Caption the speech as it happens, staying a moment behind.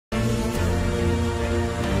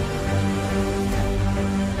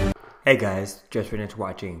Hey guys, just finished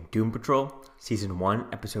watching Doom Patrol Season 1,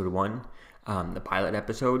 Episode 1, the pilot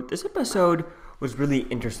episode. This episode was really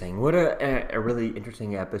interesting. What a really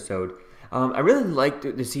interesting episode. I really liked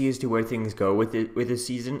to see as to where things go with this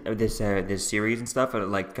season, this series and stuff. I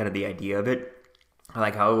like kind of the idea of it. I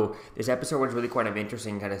like how this episode was really kind of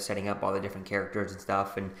interesting, kind of setting up all the different characters and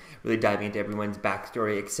stuff, and really diving into everyone's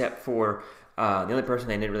backstory, except for the only person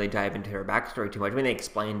they didn't really dive into her backstory too much. I mean, they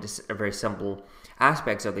explained just a very simple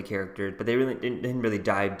aspects of the characters, but they really didn't really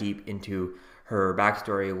dive deep into her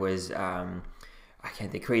backstory. Was I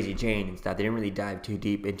can't think, Crazy Jane and stuff. They didn't really dive too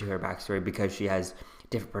deep into her backstory because she has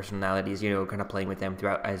different personalities, kind of playing with them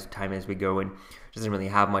throughout as time as we go, and she doesn't really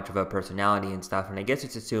have much of a personality and stuff. And I guess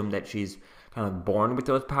it's assumed that she's kind of born with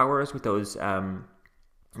those powers, with those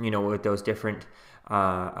with those different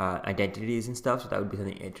identities and stuff. So that would be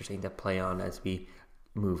something interesting to play on as we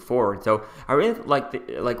move forward. So I really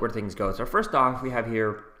like where things go. So first off, we have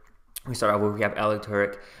Alan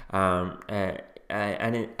Turek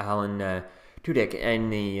and Alan Tudyk,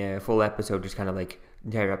 and the full episode, just kind of like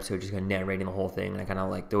entire episode, just kind of narrating the whole thing, and I kind of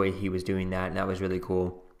like the way he was doing that, and that was really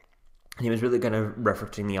cool. And he was really kind of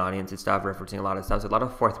referencing the audience and stuff, referencing a lot of stuff, so a lot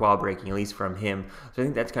of fourth wall breaking, at least from him. So I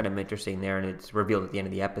think that's kind of interesting there, and it's revealed at the end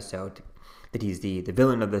of the episode that he's the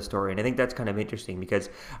villain of the story. And I think that's kind of interesting because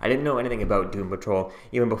I didn't know anything about Doom Patrol.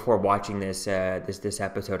 Even before watching this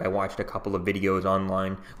episode, I watched a couple of videos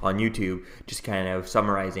online on YouTube, just kind of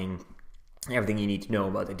summarizing everything you need to know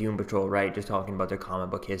about the Doom Patrol, right? Just talking about their comic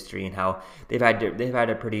book history and how they've had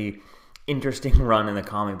a pretty interesting run in the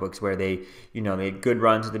comic books where they had good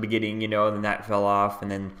runs at the beginning, and then that fell off,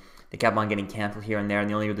 and then they kept on getting canceled here and there, and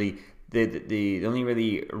the only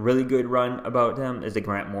really good run about them is the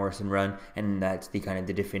Grant Morrison run, and that's the kind of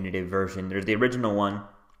the definitive version. There's the original one,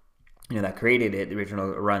 that created it, the original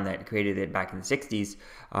run that created it back in the 60s,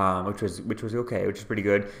 which was okay, which is pretty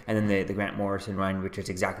good. And then the Grant Morrison run, which is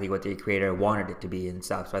exactly what the creator wanted it to be and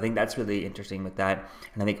stuff. So I think that's really interesting with that,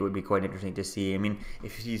 and I think it would be quite interesting to see. I mean,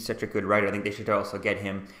 if he's such a good writer, I think they should also get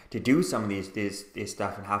him to do some of this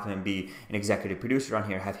stuff and have him be an executive producer on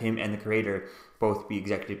here. Have him and the creator both be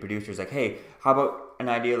executive producers. Like, hey, how about an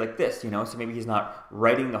idea like this? So maybe he's not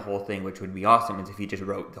writing the whole thing, which would be awesome, as if he just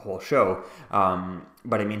wrote the whole show.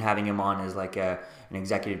 But I mean, having him on as like an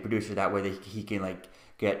executive producer, that way he can like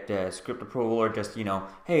get script approval, or just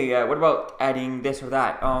hey, what about adding this or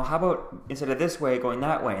that? Oh, how about instead of this way, going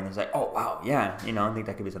that way? And it's like, oh wow, yeah, I think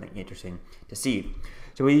that could be something interesting to see.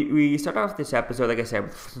 So we start off this episode, like I said,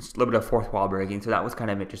 with a little bit of fourth wall breaking. So that was kind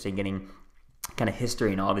of interesting, getting kind of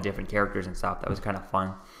history and all the different characters and stuff. That was kind of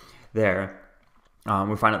fun there.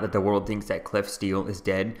 We find out that the world thinks that Cliff Steele is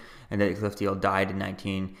dead, and that Cliff Steele died in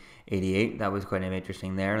 1988. That was quite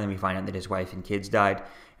interesting there. And then we find out that his wife and kids died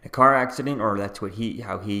in a car accident, or that's what he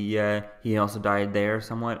also died there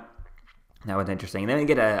somewhat. That was interesting. And then we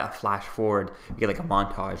get a flash forward. We get like a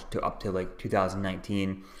montage up to like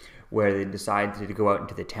 2019, where they decided to go out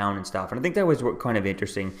into the town and stuff. And I think that was kind of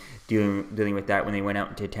interesting, dealing with that when they went out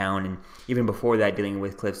into town, and even before that, dealing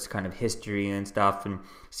with Cliff's kind of history and stuff, and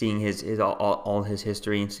seeing his all his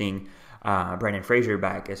history, and seeing Brendan Fraser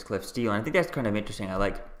back as Cliff Steele. And I think that's kind of interesting.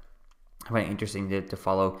 I find it interesting to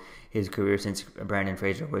follow his career, since Brendan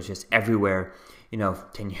Fraser was just everywhere,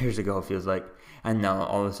 10 years ago, it feels like. And now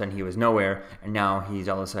all of a sudden he was nowhere, and now he's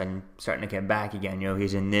all of a sudden starting to get back again.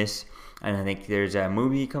 He's in this, and I think there's a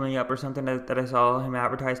movie coming up or something that I saw him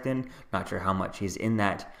advertised in. Not sure how much he's in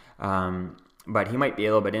that, but he might be a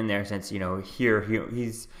little bit in there, since here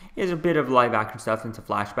he has a bit of live action stuff and some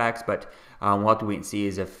flashbacks. But we'll have to wait and see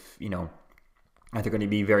as if are there going to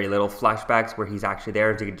be very little flashbacks where he's actually there,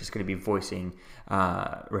 or is he just going to be voicing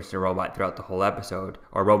Mr. Robot throughout the whole episode,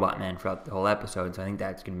 or Robot Man throughout the whole episode? So I think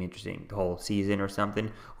that's going to be interesting, the whole season or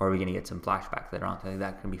something. Or are we going to get some flashbacks later on? So I think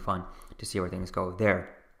that's going to be fun to see where things go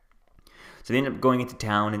there. So they end up going into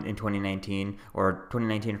town in 2019, or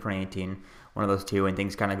 2019 or 2018, one of those two, and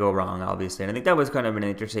things kind of go wrong, obviously. And I think that was kind of an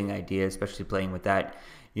interesting idea, especially playing with that.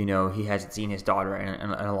 He hasn't seen his daughter in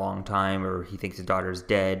a long time, or he thinks his daughter's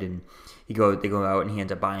dead, and they go out, and he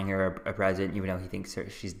ends up buying her a present, even though he thinks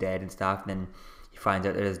she's dead and stuff. And then he finds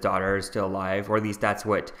out that his daughter is still alive, or at least that's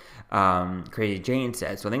what Crazy Jane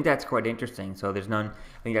says. So I think that's quite interesting. So I think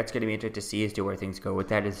that's going to be interesting to see as to where things go with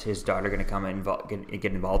that. Is his daughter going to come and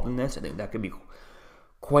get involved in this? I think that could be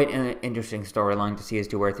quite an interesting storyline to see as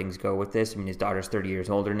to where things go with this. I mean, his daughter's 30 years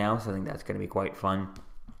older now, so I think that's going to be quite fun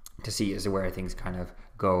to see as to where things kind of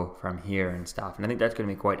go from here and stuff. And I think that's going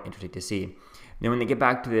to be quite interesting to see. And then when they get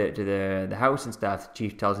back to the house and stuff,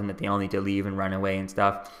 Chief tells them that they all need to leave and run away and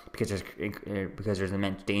stuff because there's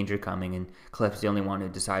immense danger coming, and Cliff's the only one who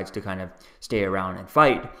decides to kind of stay around and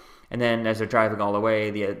fight. And then as they're driving all the way,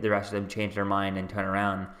 the rest of them change their mind and turn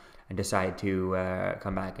around and decide to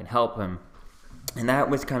come back and help him. And that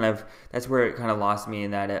was that's where it kind of lost me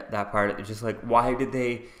in that part. It's just like, why did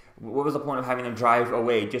they? What was the point of having them drive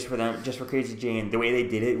away just for Crazy Jane? The way they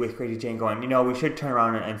did it with Crazy Jane going, we should turn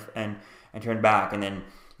around and turn back, and then,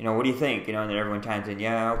 what do you think? And then everyone chimes in,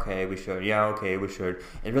 yeah, okay, we should. Yeah, okay, we should.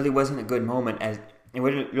 It really wasn't a good moment. It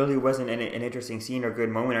really wasn't an interesting scene or good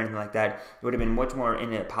moment or anything like that. It would have been much more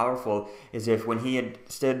powerful as if when he had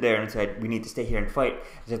stood there and said, we need to stay here and fight,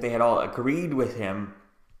 as if they had all agreed with him,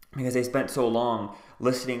 because they spent so long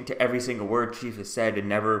listening to every single word Chief has said and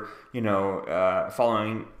never,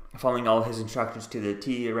 following all his instructions to the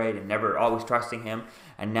T, right, and never always trusting him.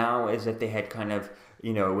 And now, as if they had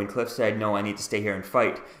when Cliff said, no, I need to stay here and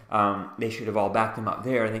fight, they should have all backed him up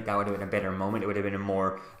there. I think that would have been a better moment. It would have been a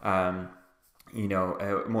more, a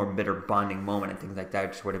more bitter bonding moment and things like that.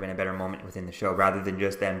 It just would have been a better moment within the show, rather than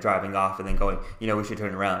just them driving off and then going, we should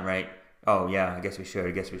turn around, right? Oh, yeah, I guess we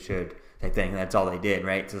should, type thing. That's all they did,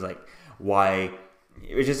 right? So it's like, why?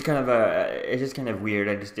 It was just kind of weird.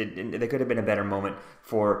 There could have been a better moment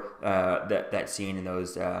for that scene and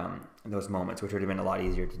those moments, which would have been a lot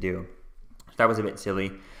easier to do. So that was a bit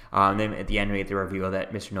silly. Then at the end, we get the reveal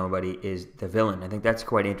that Mr. Nobody is the villain. I think that's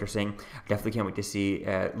quite interesting. I definitely can't wait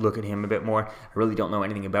to look at him a bit more. I really don't know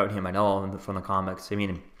anything about him at all from the comics. I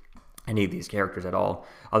mean, any of these characters at all,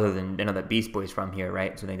 other than that Beast Boy's from here,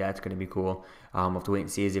 right? So I think that's going to be cool. We'll have to wait and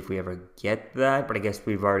see as if we ever get that. But I guess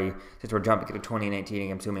we've already, since we're jumping to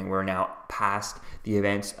 2019, I'm assuming we're now past the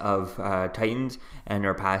events of Titans, and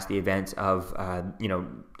are past the events of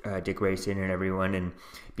Dick Grayson and everyone, and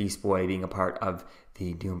Beast Boy being a part of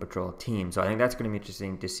the Doom Patrol team. So I think that's going to be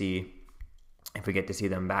interesting to see if we get to see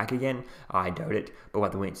them back again. I doubt it, but we'll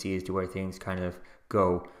have to wait and see as to where things kind of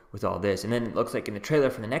go with all this. And then it looks like in the trailer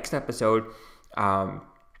for the next episode,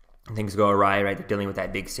 things go awry, right? They're dealing with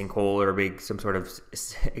that big sinkhole, or some sort of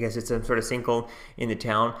sinkhole in the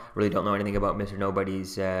town. Really don't know anything about Mr.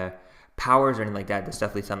 Nobody's powers or anything like that. That's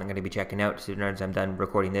definitely something I'm going to be checking out as soon as I'm done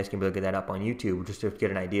recording this. Can be able to get that up on YouTube just to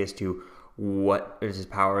get an idea as to what is his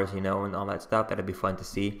powers, and all that stuff. That'd be fun to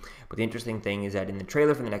see. But the interesting thing is that in the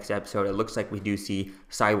trailer for the next episode, it looks like we do see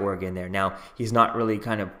Cyborg in there. Now, he's not really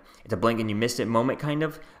it's a blink and you missed it moment, kind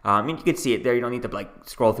of. I mean, you could see it there. You don't need to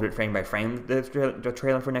scroll through it frame by frame, the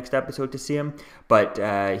trailer for next episode, to see him. But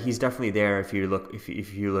he's definitely there if you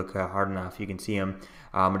look hard enough. You can see him.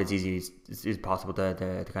 But it's easy it's possible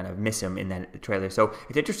to kind of miss him in that trailer. So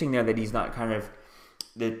it's interesting there that he's not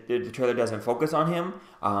the trailer doesn't focus on him,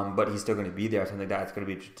 but he's still going to be there. Something that's going to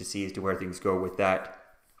be interesting to see as to where things go with that.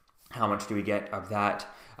 How much do we get of that,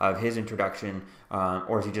 of his introduction,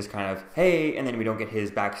 or is he just hey, and then we don't get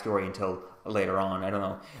his backstory until later on? I don't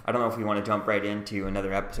know if we want to jump right into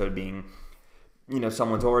another episode being,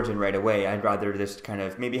 someone's origin right away. I'd rather just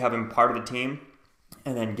maybe have him part of the team,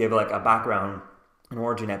 and then give a background, an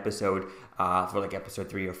origin episode for episode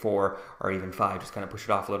 3 or 4 or even 5, just push it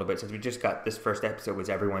off a little bit. Since we just got this first episode was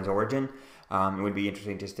everyone's origin, it would be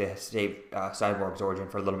interesting just to save Cyborg's origin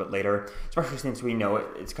for a little bit later, especially since we know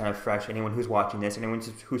it's kind of fresh. Anyone who's watching this, anyone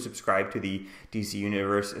who subscribed to the DC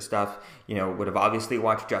Universe stuff, would have obviously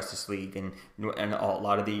watched Justice League and a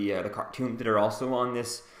lot of the cartoons that are also on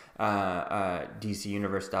this DC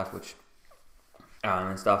Universe stuff, which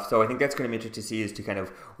and stuff. So I think that's going to be interesting to see as to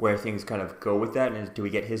where things go with that, and do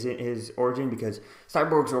we get his origin, because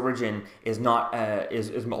Cyborg's origin is not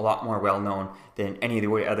is a lot more well known than any of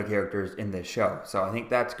the other characters in this show. So I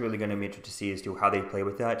think that's really going to be interesting to see as to how they play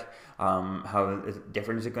with that, how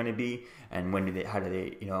different is it going to be, and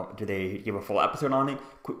do they give a full episode on it,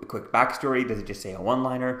 quick backstory, does it just say a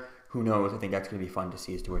one-liner? Who knows? I think that's going to be fun to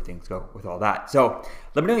see as to where things go with all that. So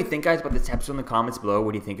let me know what you think, guys, about this episode in the comments below.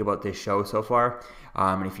 What do you think about this show so far?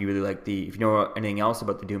 And if you really like if you know anything else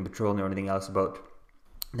about the Doom Patrol, know anything else about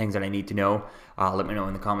things that I need to know, let me know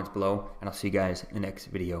in the comments below. And I'll see you guys in the next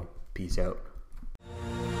video. Peace out.